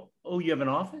said, oh, you have an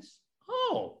office?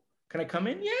 Oh, can I come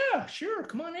in? Yeah, sure.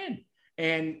 Come on in.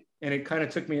 And it kind of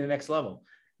took me to the next level.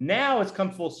 Now it's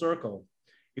come full circle.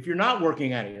 If you're not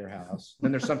working out of your house,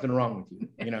 then there's something wrong with you.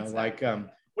 Exactly.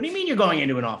 What do you mean you're going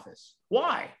into an office?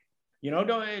 Why?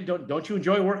 Don't you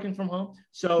enjoy working from home?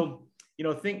 So,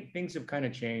 things have kind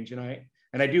of changed. And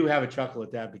I do have a chuckle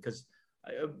at that, because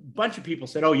a bunch of people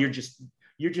said, oh, you're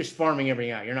just farming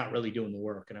everything out. You're not really doing the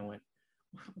work. And I went,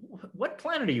 what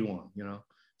planet are you on?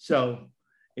 So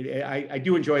I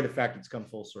do enjoy the fact it's come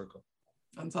full circle.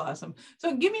 That's awesome.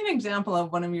 So give me an example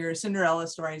of one of your Cinderella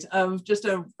stories of just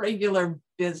a regular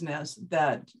business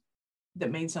that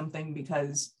made something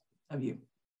because of you.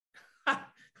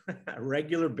 A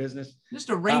regular business. Just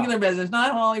a regular business,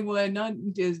 not Hollywood, not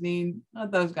Disney, not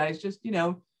those guys, just,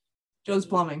 Joe's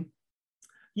Plumbing.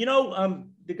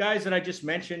 The guys that I just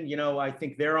mentioned, I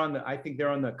think they're on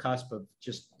the cusp of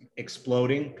just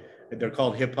exploding. They're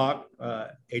called HIPPOC,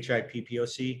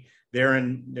 HIPPOC. They're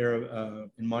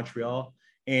in Montreal,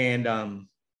 and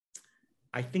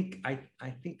I think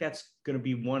that's going to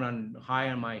be one high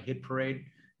on my hit parade,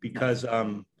 because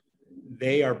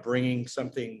they are bringing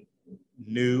something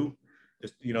new,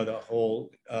 the whole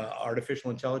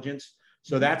artificial intelligence.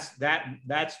 So that's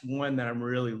one that I'm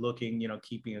really looking,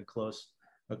 keeping a close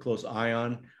eye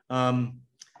on.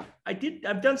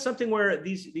 I've done something where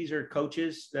these are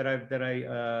coaches that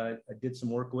I did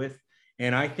some work with,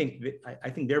 and I think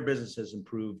their business has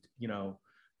improved,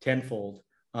 tenfold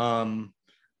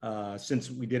since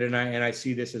we did it. And I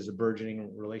see this as a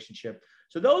burgeoning relationship.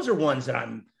 So those are ones that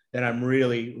I'm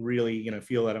really,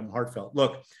 feel that I'm heartfelt.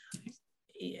 Look,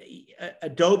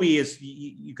 Adobe is,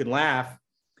 you can laugh,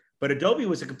 but Adobe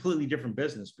was a completely different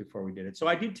business before we did it. So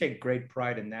I do take great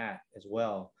pride in that as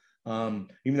well. Even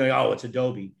though, it's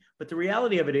Adobe, but the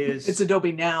reality of it is it's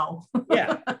Adobe now.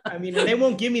 Yeah. I mean, they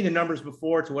won't give me the numbers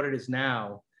before to what it is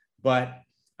now, but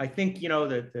I think,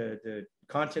 the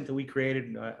content that we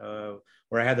created,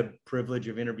 where I had the privilege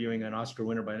of interviewing an Oscar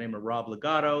winner by the name of Rob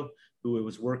Legato, who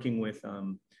was working with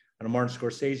on a Martin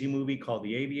Scorsese movie called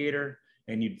The Aviator.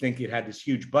 And you'd think it had this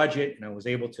huge budget, and I was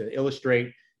able to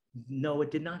illustrate, no, it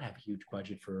did not have a huge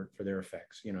budget for their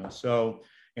effects, So,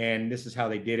 and this is how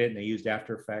they did it, and they used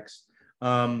After Effects.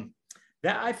 That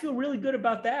I feel really good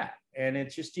about that. And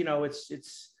it's just,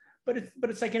 but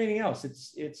it's like anything else.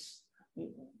 It's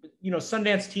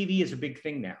Sundance TV is a big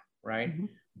thing now, right? Mm-hmm.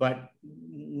 But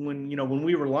when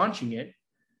we were launching it,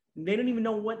 they didn't even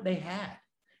know what they had.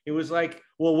 It was like,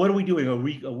 well, what are we doing? Are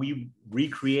we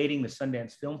recreating the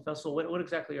Sundance Film Festival? What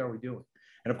exactly are we doing?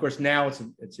 And of course, now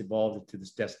it's evolved to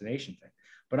this destination thing.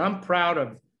 But I'm proud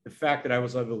of the fact that I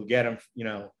was able to get them,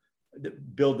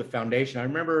 build the foundation. I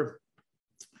remember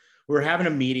we were having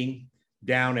a meeting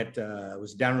down it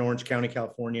was down in Orange County,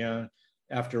 California,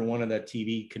 after one of the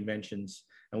TV conventions.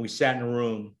 And we sat in a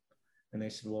room, And they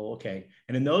said, well, okay.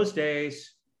 And in those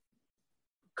days,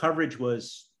 coverage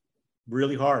was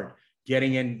really hard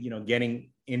getting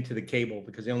into the cable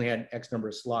because they only had X number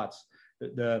of slots.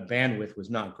 The bandwidth was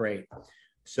not great.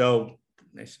 So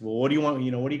they said, well, what do you want?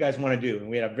 What do you guys want to do? And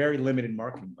we had a very limited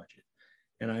marketing budget.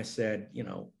 And I said,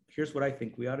 here's what I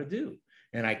think we ought to do.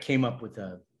 And I came up with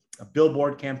a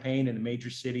billboard campaign in the major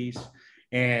cities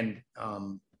and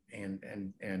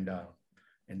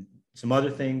some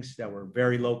other things that were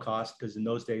very low cost, because in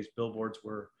those days, billboards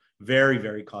were very,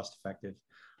 very cost effective.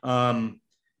 And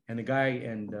the guy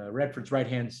and Redford's right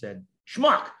hand said,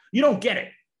 schmuck, you don't get it.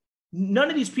 None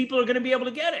of these people are going to be able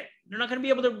to get it. They're not going to be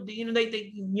able to,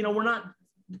 we're not,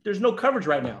 there's no coverage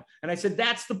right now. And I said,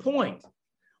 that's the point.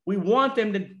 We want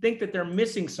them to think that they're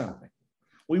missing something.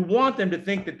 We want them to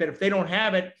think that if they don't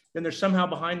have it, then they're somehow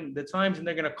behind the times, and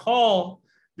they're going to call,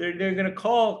 they're going to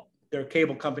call their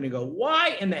cable company and go,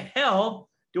 why in the hell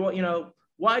do I,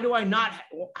 why do I not,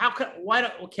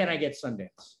 can't I get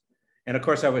Sundance? And of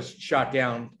course I was shot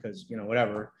down because,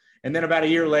 whatever. And then about a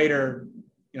year later,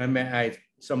 I met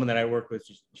someone that I worked with,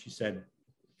 she said,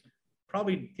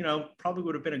 probably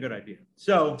would have been a good idea.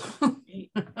 So,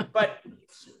 but,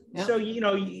 yeah. So,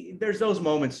 there's those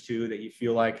moments too, that you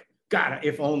feel like, God,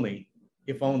 if only.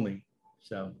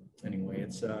 So anyway,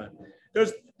 it's,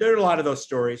 there are a lot of those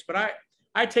stories, but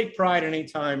I take pride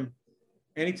anytime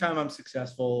I'm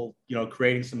successful,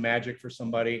 creating some magic for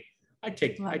somebody. I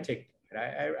take pride.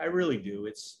 I really do.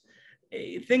 It's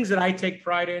things that I take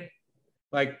pride in,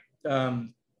 like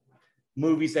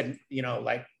movies that,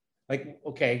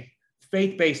 okay,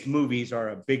 faith-based movies are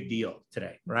a big deal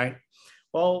today, right?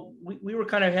 Well, we were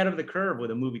kind of ahead of the curve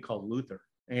with a movie called Luther,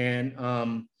 and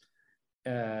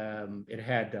it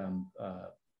had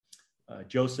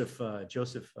Joseph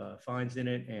Fiennes in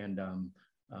it, and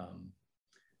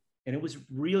it was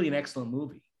really an excellent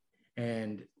movie,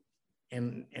 and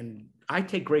I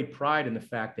take great pride in the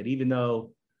fact that even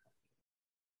though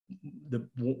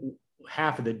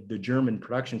half of the German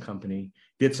production company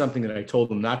did something that I told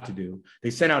them not to do,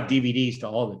 they sent out DVDs to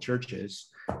all the churches,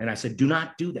 and I said, do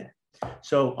not do that.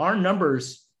 So our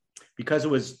numbers, because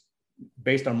it was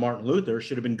based on Martin Luther,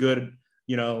 should have been good,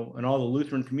 in all the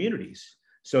Lutheran communities.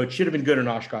 So it should have been good in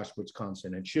Oshkosh,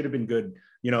 Wisconsin. It should have been good,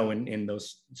 in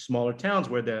those smaller towns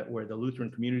where the Lutheran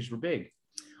communities were big.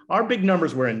 Our big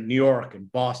numbers were in New York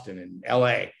and Boston and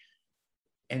LA.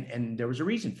 And there was a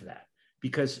reason for that,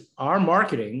 because our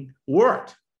marketing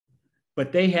worked,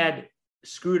 but they had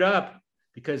screwed up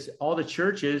because all the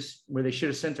churches where they should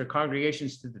have sent their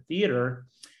congregations to the theater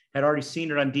had already seen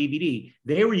it on DVD.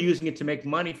 They were using it to make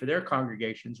money for their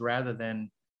congregations rather than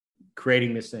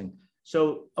creating this thing.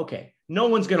 So, okay, no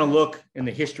one's going to look in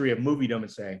the history of moviedom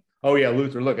and say, oh yeah,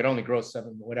 Luther, look, it only grossed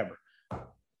 7, whatever.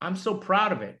 I'm so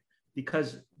proud of it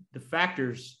because the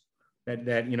factors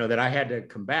that I had to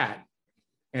combat,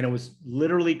 and it was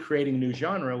literally creating a new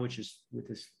genre, which is with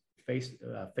this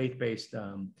faith-based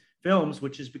films,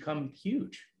 which has become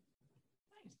huge.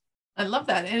 I love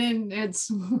that. And it's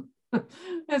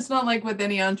not like with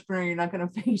any entrepreneur, you're not going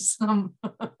to face some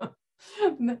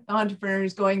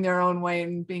entrepreneurs going their own way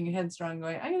and being headstrong,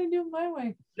 going, I got to do it my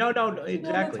way. No, exactly.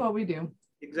 That's what we do.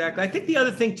 Exactly. I think the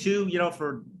other thing too,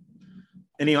 for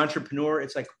any entrepreneur,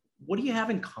 it's like, what do you have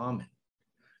in common?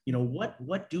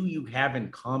 What do you have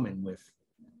in common with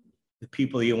the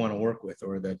people you want to work with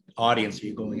or the audience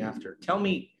you're going after? Tell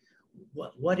me,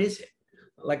 what is it?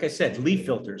 Like I said, leaf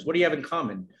filters. What do you have in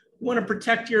common? You want to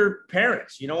protect your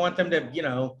parents. You don't want them to,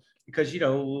 because, we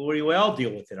all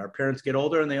deal with it. Our parents get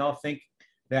older and they all think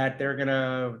that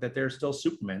they're still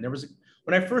Superman.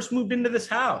 When I first moved into this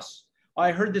house,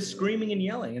 I heard this screaming and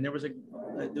yelling, and there was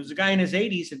a guy in his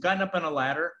 80s had gotten up on a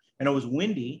ladder, and it was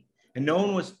windy and no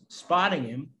one was spotting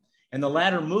him. And the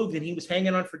ladder moved and he was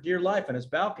hanging on for dear life on his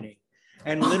balcony.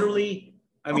 And literally,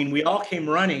 we all came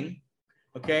running.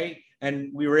 Okay.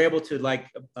 And we were able to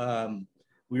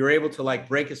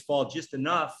break his fall just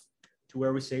enough to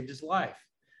where we saved his life.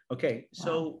 Okay.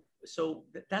 So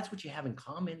that's what you have in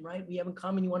common, right? We have in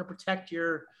common, you want to protect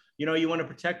you want to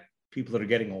protect people that are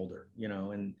getting older,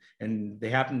 and they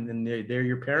happen, and they're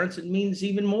your parents. It means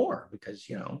even more because,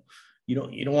 you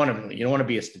don't want to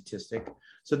be a statistic.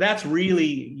 So that's really,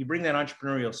 you bring that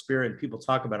entrepreneurial spirit, and people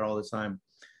talk about it all the time.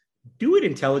 Do it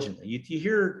intelligently.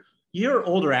 You hear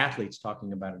older athletes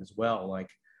talking about it as well. Like,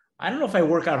 I don't know if I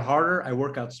work out harder, I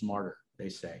work out smarter, they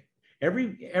say.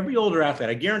 Every older athlete,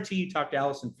 I guarantee you talk to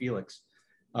Allison Felix.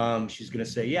 She's going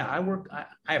to say, yeah,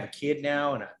 I have a kid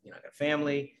now, and I got a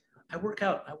family. I work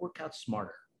out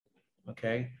smarter.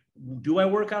 Okay. Do I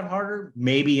work out harder?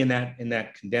 Maybe in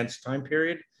that condensed time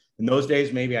period. In those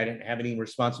days, maybe I didn't have any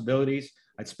responsibilities.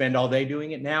 I'd spend all day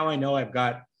doing it. Now I know I've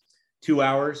got 2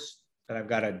 hours that I've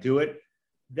got to do it.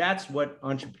 That's what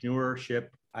entrepreneurship,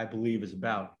 I believe, is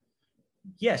about.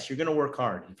 Yes, you're going to work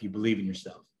hard if you believe in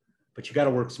yourself, but you got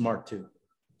to work smart too.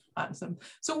 Awesome.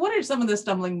 So what are some of the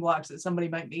stumbling blocks that somebody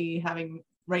might be having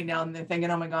right now and they're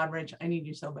thinking, oh my God, Rich, I need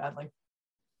you so badly?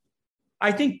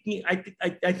 I think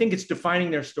it's defining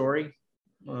their story.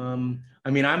 I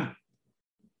mean,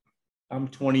 I'm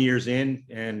 20 years in,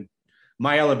 and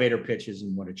my elevator pitch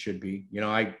isn't what it should be. You know,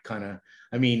 I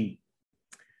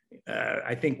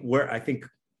think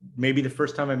maybe the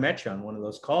first time I met you on one of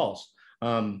those calls,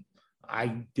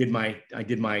 I did my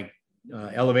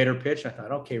elevator pitch. I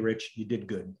thought, okay, Rich, you did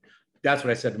good. That's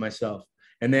what I said to myself.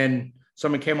 And then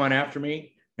someone came on after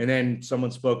me, and then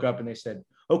someone spoke up and they said,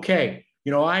 okay,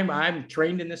 you know, I'm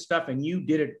trained in this stuff, and you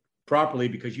did it properly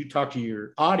because you talked to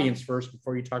your audience first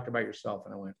before you talked about yourself.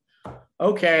 And I went,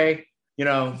 okay, you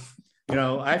know,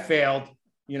 I failed.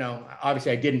 You know,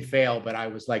 obviously I didn't fail, but I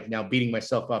was like now beating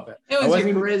myself up. It was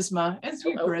your charisma. It's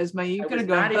your charisma. You could have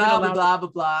gone blah, blah, blah, blah,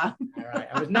 blah. All right.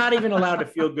 I was not even allowed to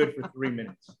feel good for 3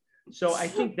 minutes. So I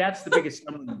think that's the biggest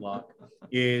stumbling block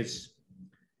is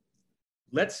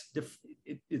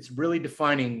it's really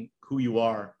defining who you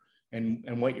are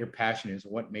and what your passion is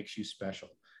and what makes you special.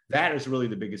 That is really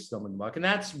the biggest stumbling block. And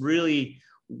that's really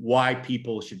why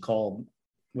people should call,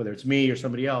 whether it's me or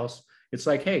somebody else, it's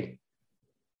like, hey,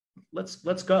 let's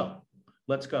go.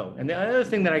 And the other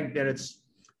thing that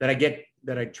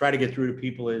I try to get through to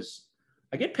people is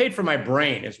I get paid for my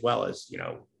brain as well as, you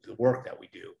know, the work that we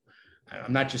do.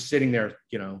 I'm not just sitting there,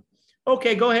 you know,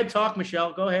 okay, go ahead, talk,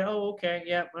 Michelle. Go ahead. Oh, okay.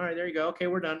 Yeah. All right. There you go. Okay.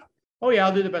 We're done. Oh yeah.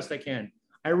 I'll do the best I can.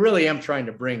 I really am trying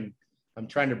to bring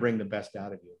the best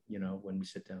out of you, you know, when we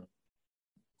sit down.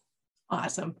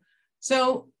 Awesome.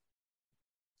 So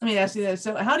let me ask you this.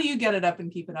 So how do you get it up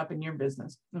and keep it up in your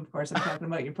business? Of course, I'm talking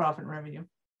about your profit and revenue.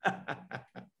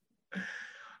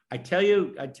 I tell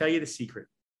you the secret.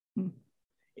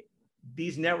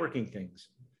 These networking things,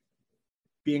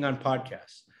 being on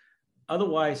podcasts.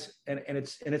 Otherwise, and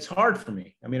it's hard for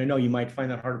me. I mean, I know you might find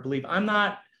that hard to believe. I'm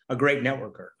not a great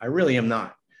networker. I really am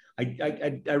not.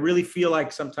 I really feel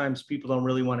like sometimes people don't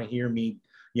really want to hear me,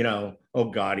 you know, oh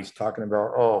God, he's talking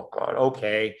about, oh God,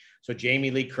 okay. So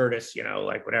Jamie Lee Curtis, you know,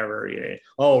 like whatever. Yeah.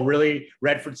 Oh, really?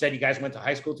 Redford said you guys went to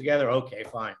high school together? Okay,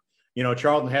 fine. You know,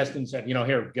 Charlton Heston said, you know,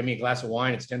 here, give me a glass of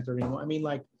wine. It's 10:30. I mean,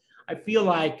 like, I feel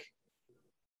like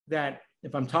that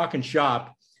if I'm talking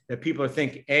shop, that people are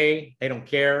thinking, A, they don't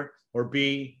care, or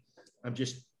B, I'm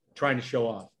just trying to show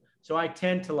off. So I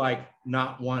tend to like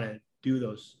not want to do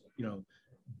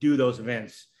those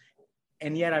events.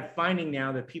 And yet I'm finding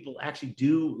now that people actually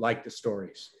do like the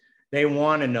stories. They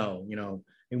want to know, you know,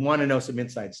 they want to know some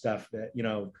inside stuff that, you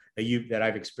know, that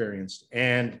I've experienced.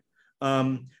 And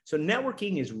so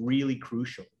networking is really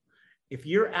crucial. If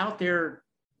you're out there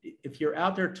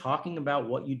talking about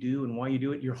what you do and why you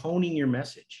do it, you're honing your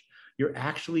message. You're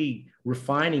actually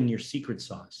refining your secret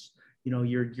sauce. You know,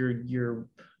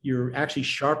 you're actually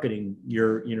sharpening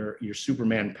your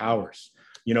Superman powers,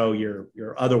 you know,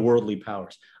 your otherworldly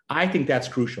powers. I think that's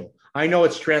crucial. I know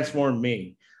it's transformed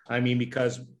me. I mean,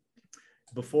 because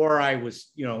before I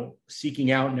was, you know,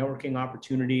 seeking out networking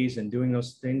opportunities and doing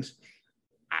those things,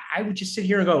 I would just sit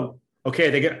here and go, okay,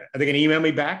 are they going to email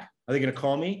me back? Are they going to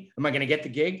call me? Am I going to get the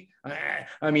gig?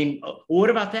 I mean, what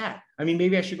about that? I mean,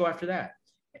 maybe I should go after that.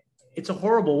 It's a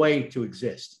horrible way to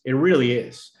exist. It really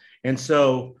is. And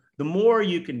so the more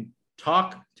you can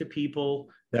talk to people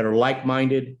that are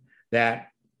like-minded, that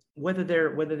whether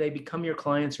they become your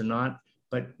clients or not,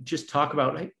 but just talk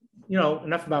about, hey, you know,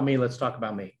 enough about me, let's talk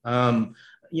about me.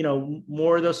 You know,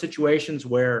 more of those situations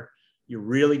where you're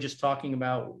really just talking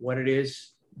about what it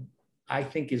is, I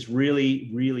think is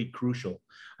really, really crucial.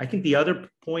 I think the other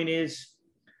point is,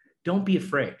 don't be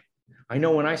afraid. I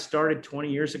know when I started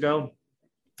 20 years ago,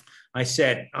 I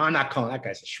said, I'm not calling that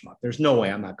guy's a schmuck. There's no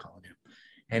way I'm not calling him.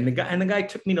 And the guy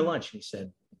took me to lunch and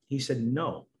he said,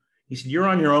 no. He said, you're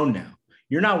on your own now.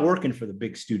 You're not working for the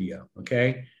big studio.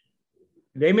 Okay.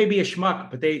 They may be a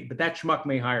schmuck, but that schmuck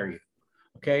may hire you.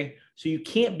 Okay. So you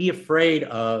can't be afraid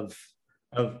of,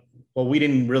 well, we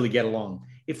didn't really get along.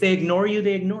 If they ignore you,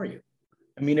 they ignore you.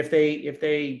 I mean, if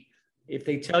they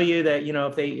tell you that, you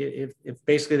know, if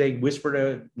basically they whisper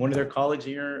to one of their colleagues,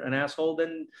 you're an asshole,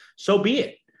 then so be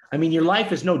it. I mean, your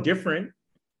life is no different,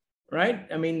 right?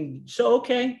 I mean, so,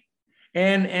 okay.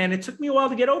 And it took me a while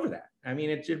to get over that. I mean,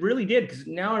 it really did, because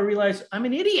now I realize I'm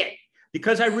an idiot,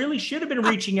 because I really should have been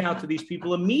reaching out to these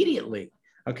people immediately,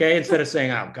 okay? Instead of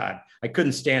saying, oh God, I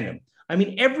couldn't stand them. I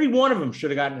mean, every one of them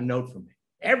should have gotten a note from me,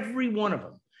 every one of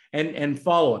them, and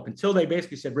follow up until they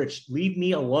basically said, Rich, leave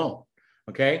me alone,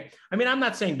 Okay. I mean, I'm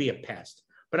not saying be a pest,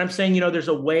 but I'm saying, there's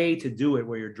a way to do it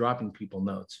where you're dropping people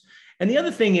notes. And the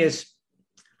other thing is,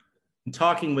 in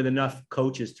talking with enough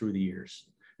coaches through the years,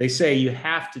 they say you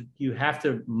have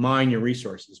to mine your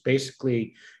resources,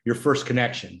 basically your first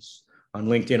connections on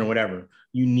LinkedIn or whatever.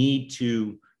 You need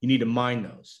to mine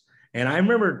those. And I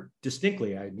remember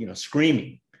distinctly,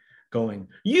 screaming, going,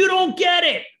 "You don't get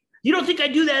it. You don't think I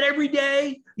do that every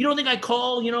day? You don't think I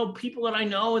call, people that I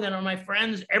know that are my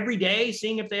friends every day,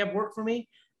 seeing if they have work for me?"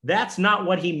 That's not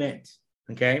what he meant.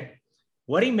 Okay.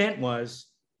 What he meant was,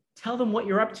 tell them what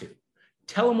you're up to.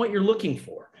 Tell them what you're looking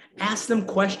for. Ask them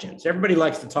questions. Everybody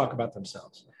likes to talk about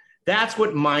themselves. That's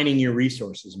what mining your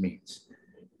resources means.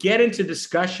 Get into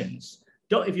discussions.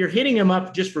 If you're hitting them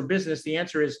up just for business, the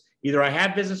answer is either I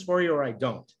have business for you or I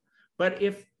don't. But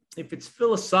if it's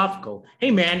philosophical, hey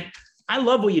man, I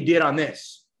love what you did on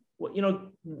this.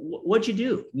 What'd you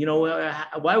do?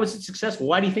 Why was it successful?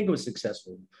 Why do you think it was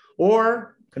successful?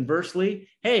 Or conversely,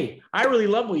 hey, I really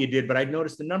love what you did, but I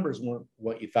noticed the numbers weren't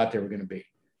what you thought they were going to be.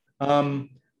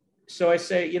 So I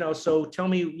say, so tell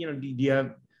me, do you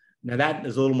have, now that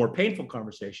is a little more painful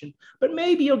conversation, but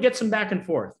maybe you'll get some back and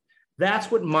forth. That's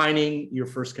what mining your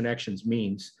first connections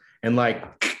means. And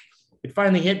it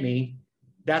finally hit me.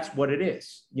 That's what it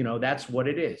is. That's what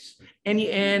it is.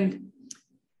 And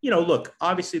look,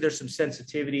 obviously there's some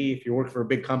sensitivity. If you work for a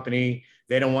big company,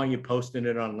 they don't want you posting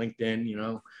it on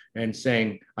LinkedIn, and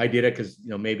saying I did it because,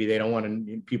 maybe they don't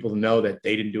want people to know that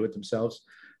they didn't do it themselves.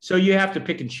 So you have to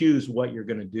pick and choose what you're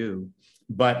going to do.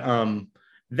 But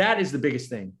that is the biggest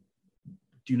thing.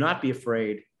 Do not be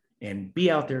afraid and be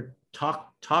out there,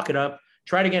 talk it up,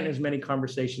 try to get in as many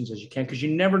conversations as you can, because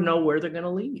you never know where they're going to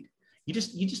lead. You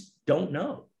just don't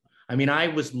know. I mean, I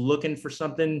was looking for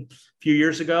something a few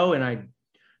years ago, and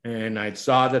I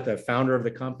saw that the founder of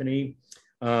the company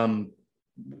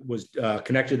was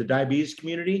connected to the diabetes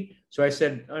community. So I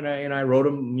said, and I wrote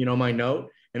him, my note.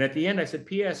 And at the end I said,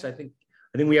 "P.S. I think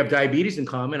we have diabetes in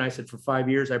common." I said, for 5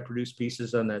 years, I produced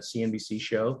pieces on that CNBC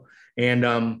show. And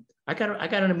I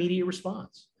got an immediate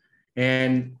response.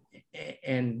 And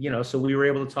so we were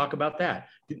able to talk about that.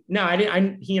 Now,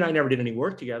 he and I never did any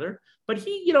work together, but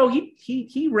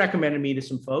he recommended me to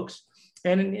some folks,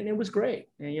 and it was great.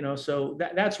 And, so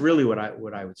that's really what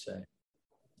I would say.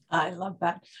 I love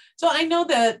that. So I know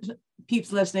that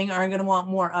peeps listening are going to want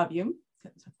more of you,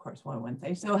 because of course, why wouldn't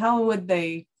they? So how would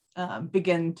they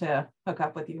begin to hook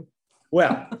up with you?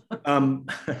 Well,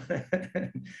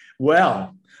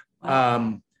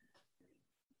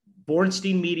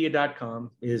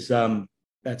 bornsteinmedia.com is,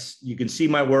 you can see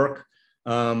my work.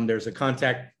 There's a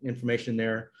contact information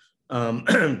there.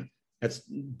 That's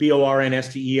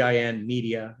BORNSTEIN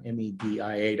media,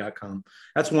 MEDIA.com.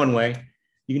 That's one way.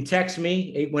 You can text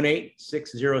me,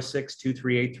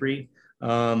 818-606-2383.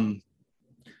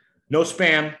 No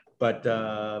spam, but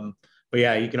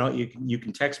yeah, you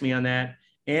can text me on that,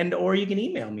 or you can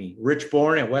email me,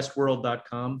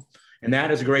 richborn@westworld.com. And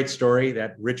that is a great story,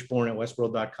 that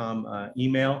richborn@westworld.com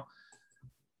email.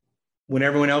 When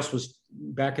everyone else was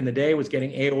back in the day was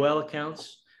getting AOL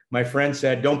accounts, my friend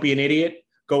said, "Don't be an idiot,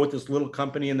 go with this little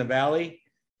company in the Valley."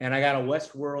 And I got a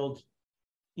Westworld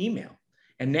email.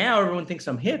 And now everyone thinks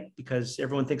I'm hip because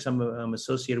everyone thinks I'm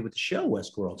associated with the show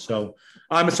Westworld. So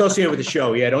I'm associated with the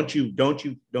show. Yeah, don't you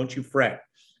fret.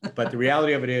 But the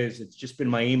reality of it is, it's just been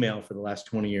my email for the last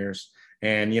 20 years.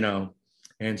 And,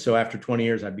 and so after 20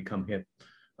 years, I've become hip.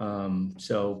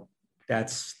 So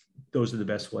those are the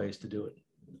best ways to do it.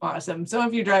 Awesome. So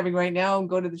if you're driving right now,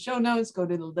 go to the show notes, go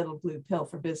to the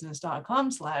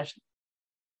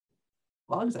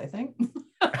littlebluepill4business.com/blogs, I think.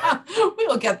 We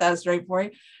will get that straight for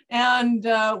you. And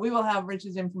we will have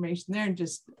Rich's information there.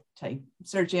 Just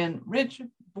search in Rich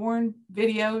Born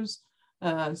videos,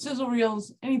 sizzle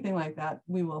reels, anything like that.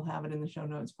 We will have it in the show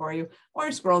notes for you,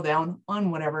 or scroll down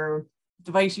on whatever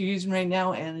device you're using right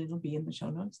now, and it'll be in the show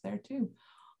notes there too.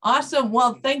 Awesome.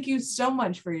 Well, thank you so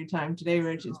much for your time today,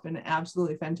 Rich. It's been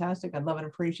absolutely fantastic. I love and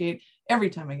appreciate every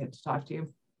time I get to talk to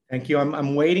you. Thank you.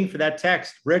 I'm waiting for that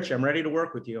text. Rich, I'm ready to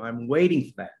work with you. I'm waiting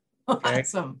for that. Okay?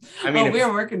 Awesome. I mean,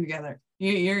 we're working together.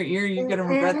 You're going to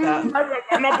regret that.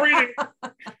 I'm not breathing.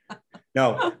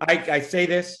 No, I say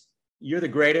this. You're the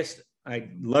greatest. I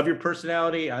love your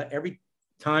personality. Every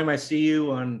time I see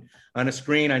you on a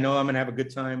screen, I know I'm going to have a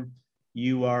good time.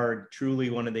 You are truly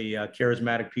one of the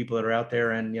charismatic people that are out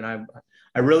there. And,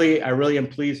 I really am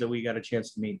pleased that we got a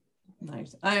chance to meet.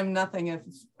 Nice. I am nothing if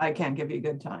I can't give you a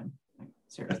good time.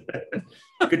 Seriously.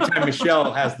 Good time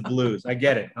Michelle has the blues. I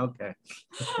get it. Okay.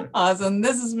 Awesome.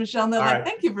 This is Michelle Nedlock. All right.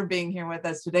 Thank you for being here with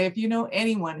us today. If you know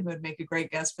anyone who would make a great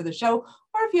guest for the show,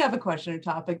 or if you have a question or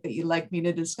topic that you'd like me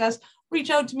to discuss, reach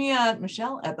out to me at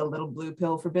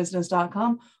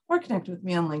michelle@thelittlebluepillforbusiness.com or connect with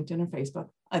me on LinkedIn or Facebook.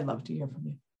 I'd love to hear from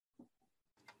you.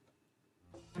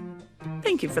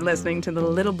 Thank you for listening to the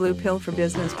Little Blue Pill for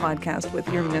Business podcast with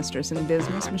your mistress in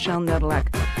business, Michelle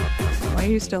Nedlock. Why are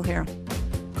you still here?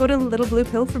 Go to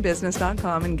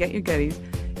littlebluepillforbusiness.com and get your goodies.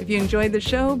 If you enjoyed the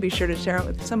show, be sure to share it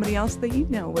with somebody else that you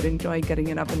know would enjoy getting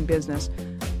it up in business.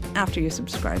 After you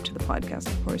subscribe to the podcast,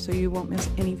 of course, so you won't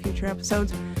miss any future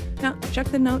episodes. Now, check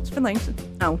the notes for links.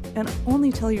 Oh, and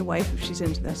only tell your wife if she's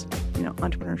into this,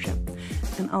 entrepreneurship.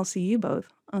 And I'll see you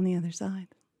both on the other side.